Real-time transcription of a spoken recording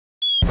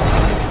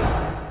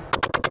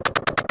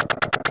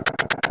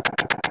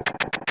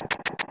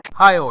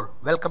Hi all,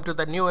 welcome to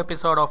the new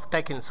episode of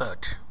Tech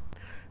Insert.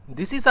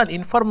 This is an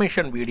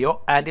information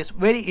video and is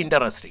very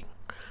interesting.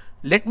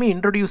 Let me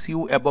introduce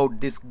you about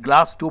this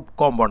glass tube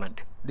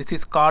component. This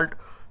is called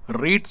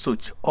reed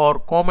switch or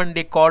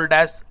commonly called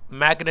as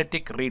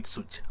magnetic reed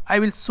switch. I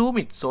will zoom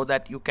it so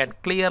that you can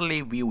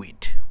clearly view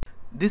it.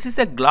 This is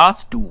a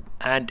glass tube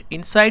and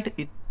inside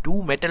it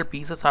two metal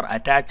pieces are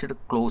attached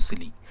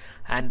closely,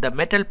 and the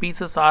metal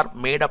pieces are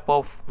made up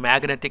of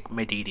magnetic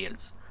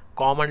materials.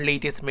 Commonly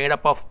it is made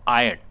up of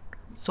iron.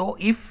 So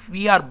if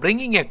we are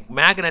bringing a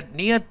magnet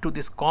near to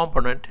this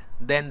component,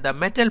 then the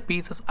metal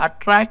pieces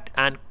attract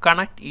and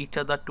connect each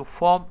other to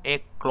form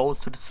a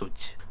closed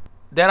switch.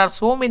 There are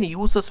so many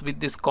uses with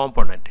this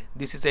component.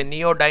 This is a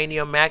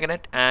neodymium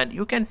magnet, and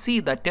you can see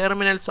the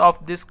terminals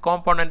of this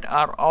component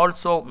are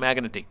also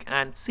magnetic,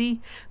 and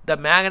see the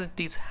magnet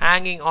is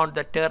hanging on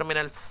the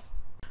terminals.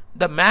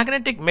 The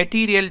magnetic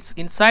materials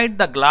inside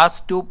the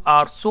glass tube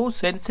are so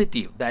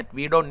sensitive that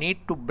we don't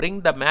need to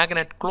bring the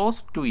magnet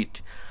close to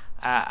it.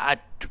 At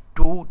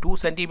 2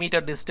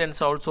 centimeter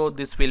distance also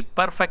this will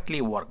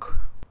perfectly work.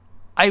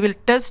 I will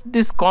test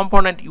this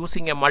component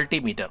using a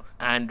multimeter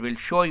and will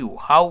show you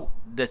how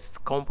this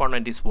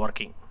component is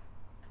working.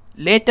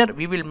 Later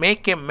we will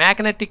make a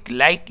magnetic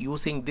light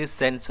using this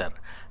sensor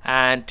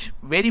and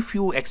very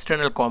few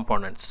external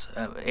components,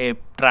 a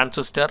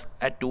transistor,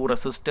 two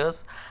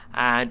resistors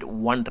and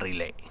one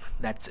relay.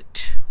 That's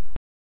it.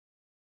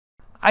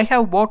 I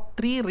have bought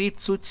 3 reed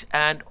switch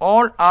and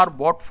all are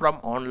bought from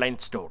online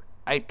store.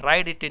 I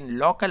tried it in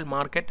local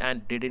market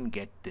and didn't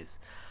get this.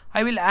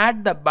 I will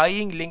add the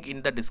buying link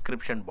in the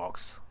description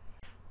box.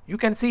 You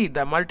can see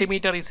the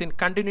multimeter is in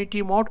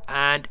continuity mode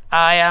and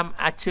I am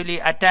actually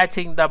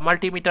attaching the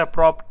multimeter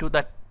probe to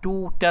the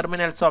 2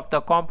 terminals of the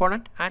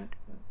component, and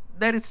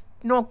there is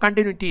no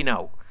continuity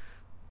now.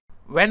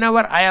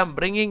 Whenever I am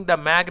bringing the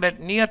magnet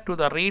near to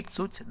the reed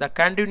switch, the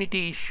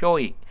continuity is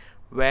showing.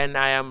 When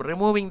I am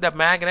removing the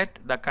magnet,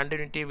 the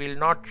continuity will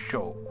not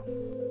show.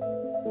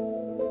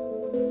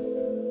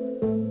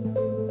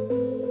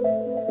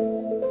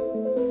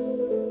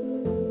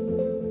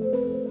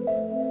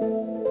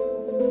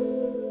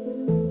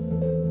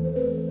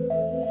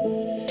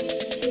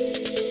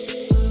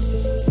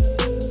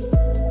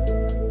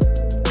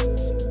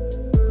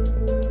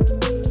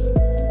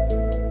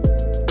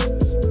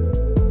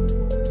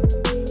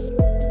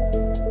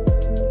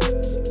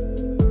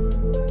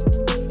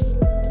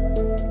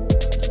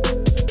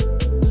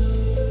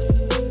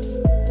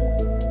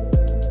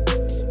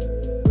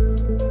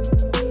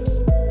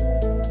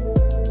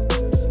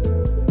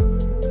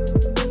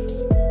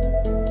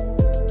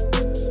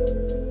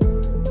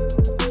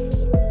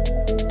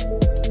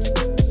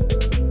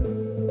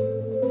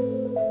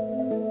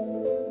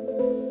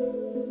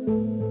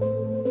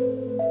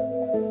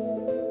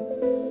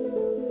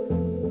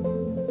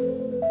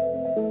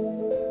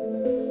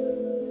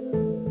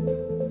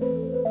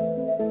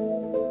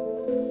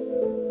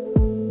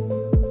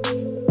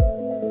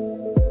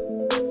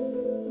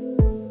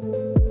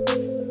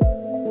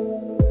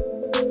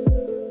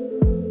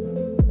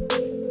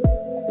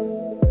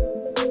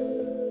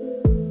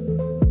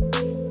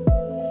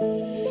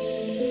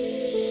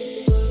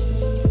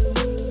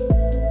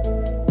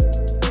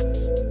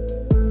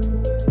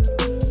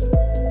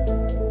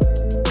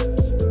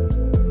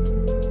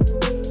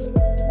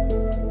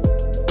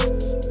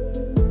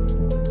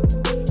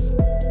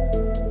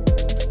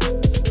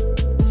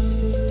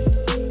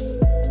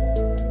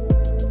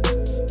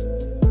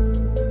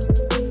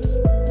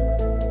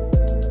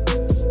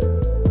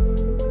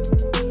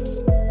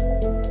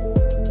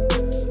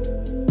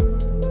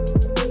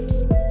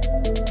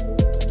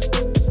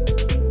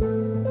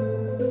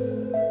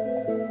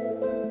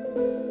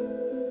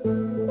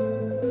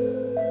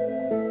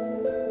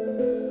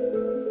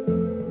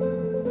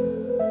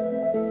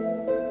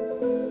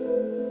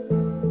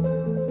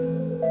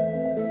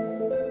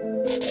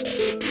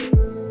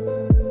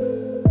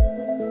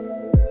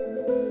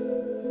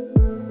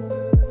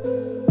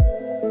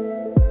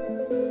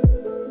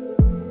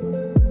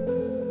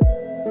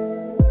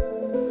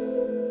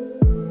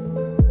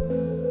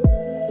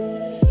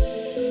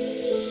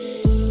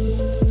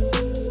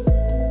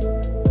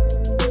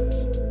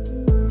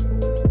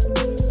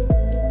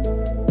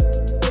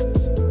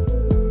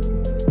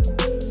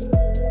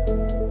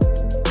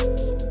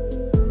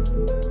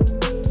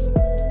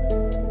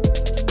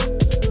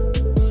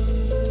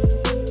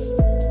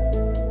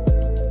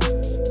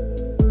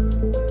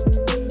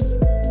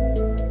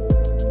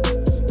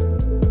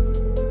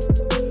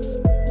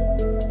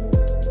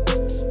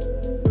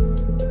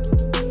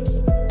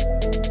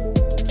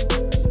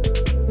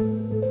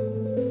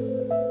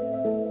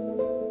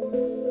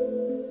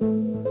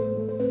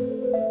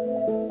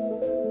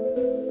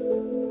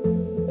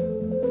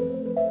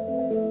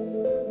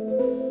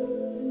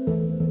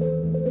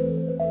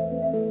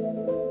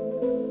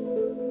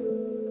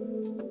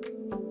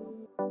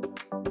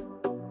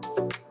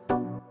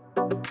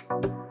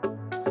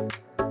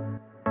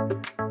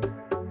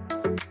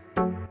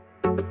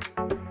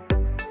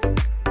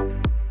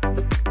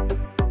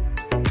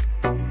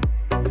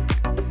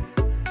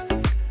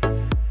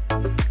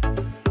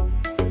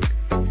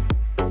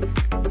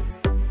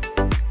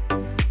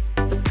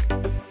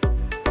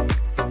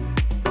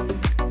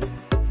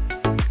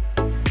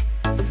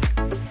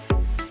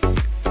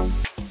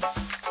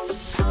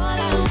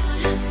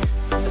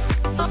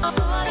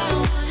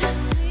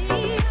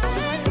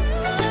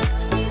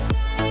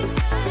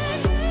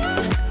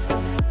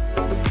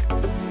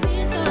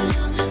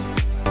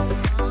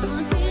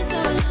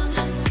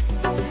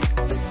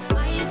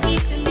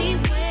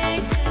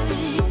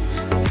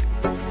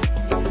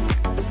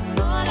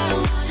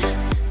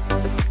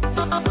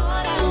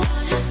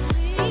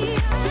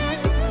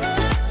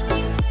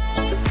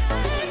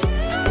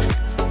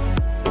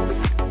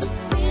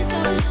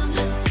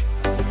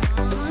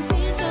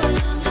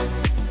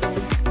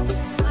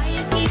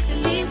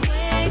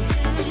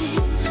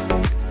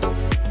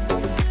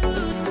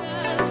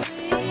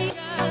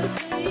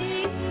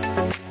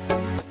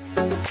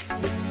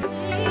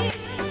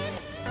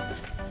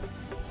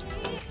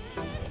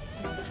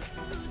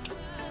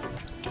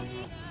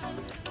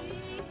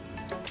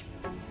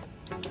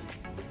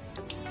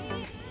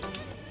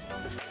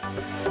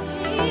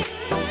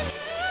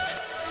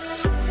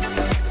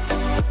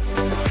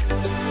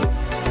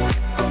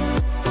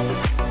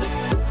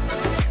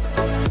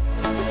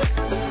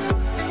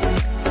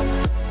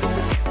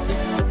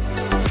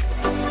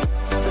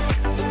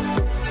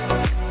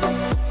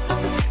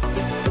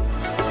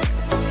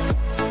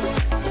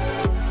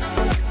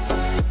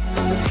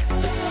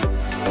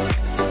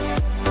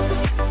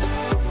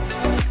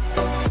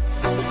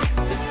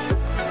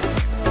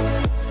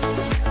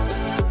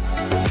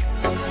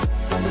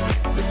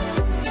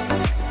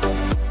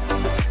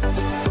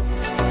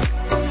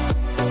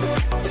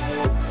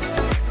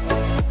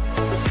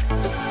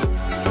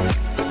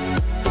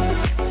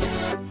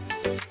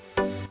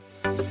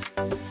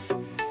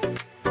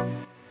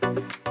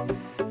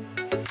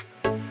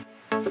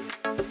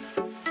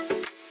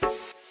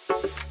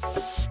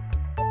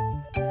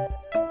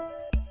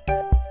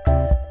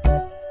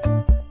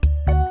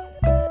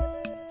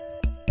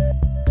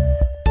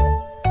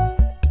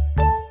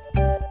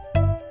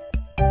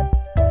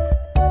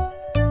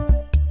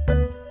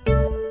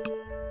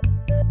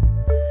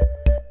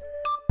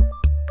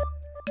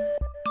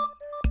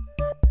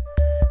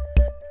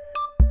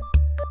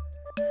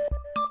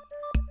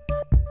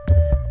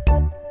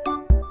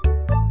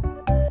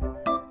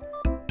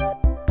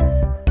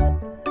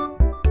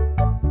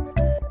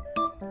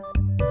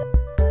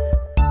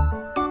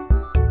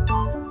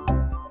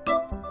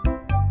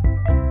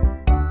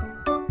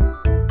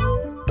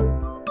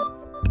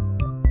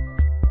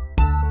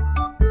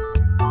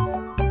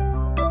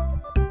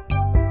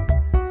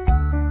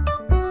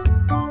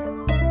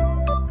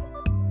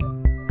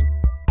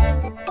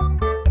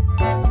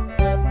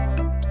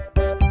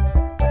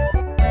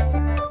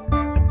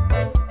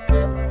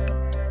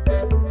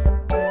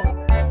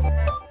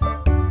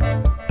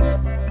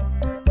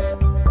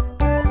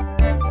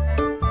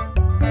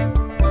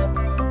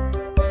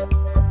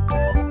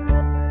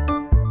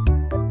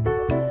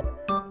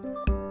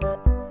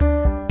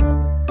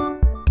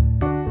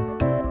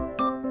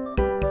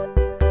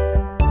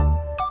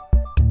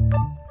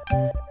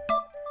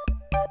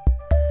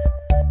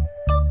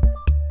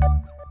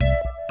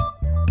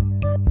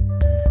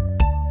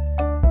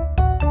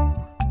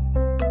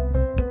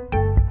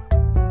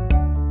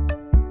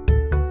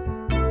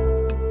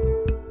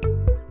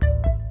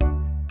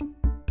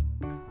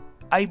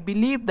 I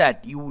believe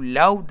that you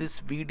love this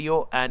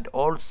video and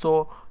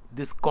also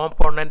this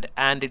component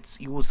and its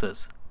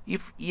uses.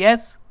 If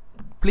yes,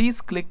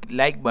 please click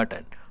like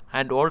button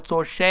and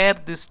also share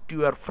this to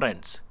your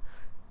friends.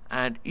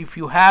 And if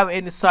you have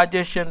any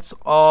suggestions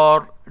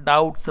or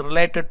doubts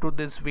related to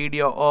this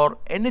video or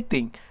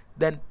anything,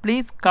 then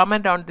please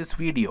comment on this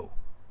video.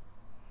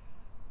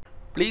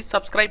 Please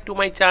subscribe to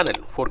my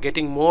channel for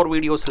getting more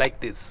videos like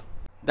this.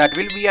 That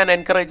will be an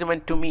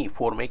encouragement to me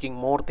for making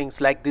more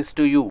things like this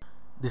to you.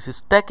 This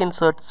is Tech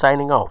Insert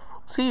signing off.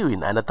 See you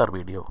in another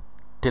video.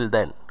 Till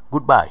then,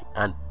 goodbye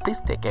and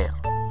please take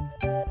care.